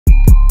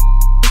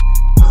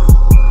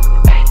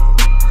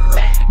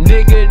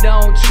Nigga,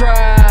 don't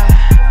try,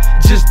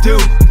 just do.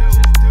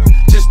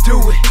 Just do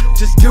it,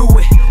 just do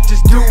it,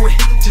 just do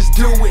it, just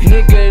do it.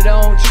 Nigga,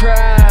 don't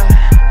try,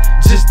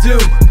 just do.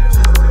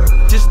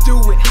 Just do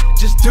it,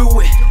 just do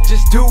it,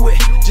 just do it,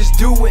 just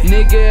do it.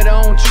 Nigga,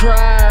 don't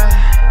try,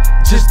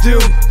 just do.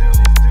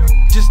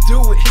 Just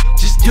do it,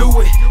 just do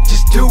it,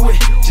 just do it,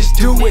 just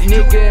do it.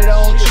 Nigga,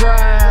 don't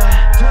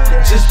try,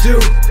 just do.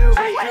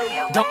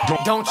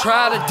 Don't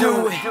try to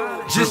do it,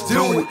 just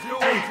do it.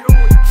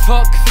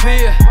 Fuck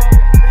fear,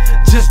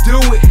 just do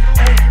it.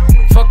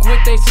 Fuck what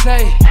they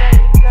say,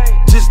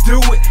 just do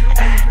it.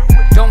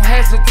 Don't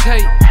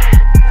hesitate,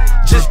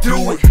 just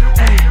do it.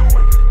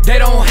 They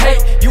don't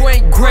hate, you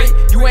ain't great,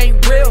 you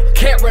ain't real,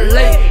 can't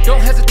relate. Don't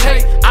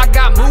hesitate, I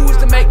got moves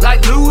to make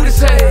like Luda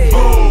say.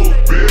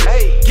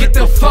 Get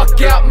the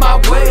fuck out my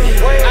way,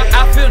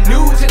 I feel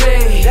new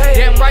today.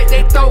 Damn right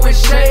they throwing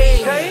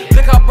shade.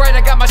 Look how bright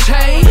I got my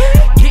chain,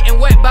 getting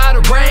wet by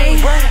the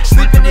rain.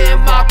 Sleeping in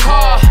my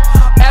car,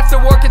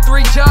 after working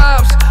 3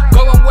 jobs,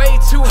 going way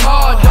too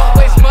hard. Don't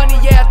waste money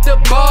at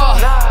the bar,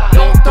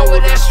 don't throw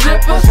it at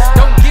strippers,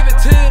 don't give it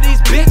to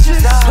these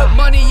bitches. Put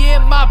money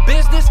in my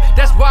business,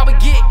 that's why we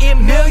get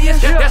in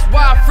millions. That's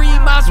why I free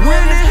my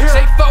winning.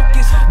 Stay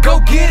focused, go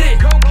get it.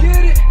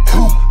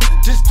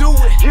 Just do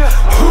it.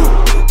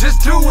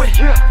 Just do it.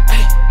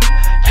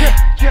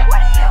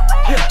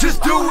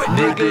 Just do it.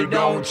 Nigga,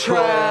 don't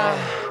try.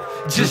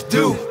 Just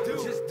do.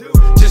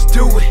 Just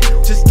do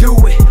it. Just do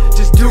it.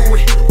 Just do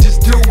it.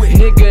 Just do it.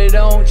 Nigga,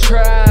 don't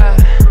try.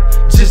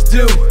 Just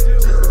do.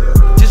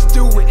 Just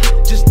do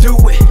it. Just do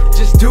it.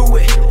 Just do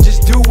it.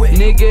 Just do it.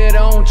 Nigga,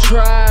 don't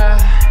try.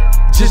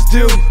 Just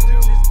do.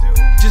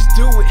 Just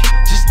do it.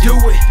 Just do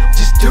it.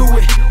 Just do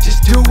it.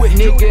 Just do it.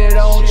 Nigga,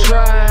 don't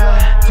try.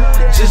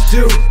 Just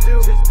do.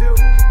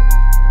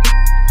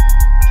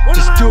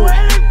 Just do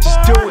it. Just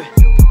do it.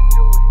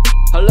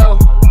 Hello?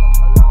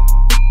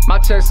 My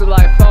texts are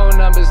like phone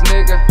numbers,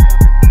 nigga.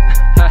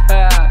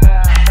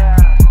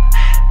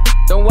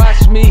 Don't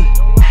watch me.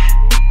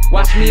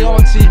 Watch me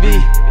on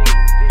TV.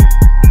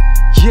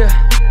 Yeah,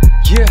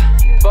 yeah.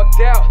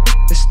 Fucked out.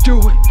 Let's do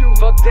it.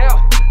 Fucked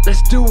out.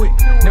 Let's do it.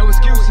 No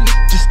excuses.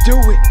 Just do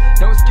it.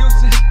 No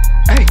excuses.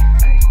 Hey.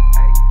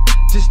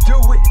 Just do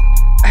it.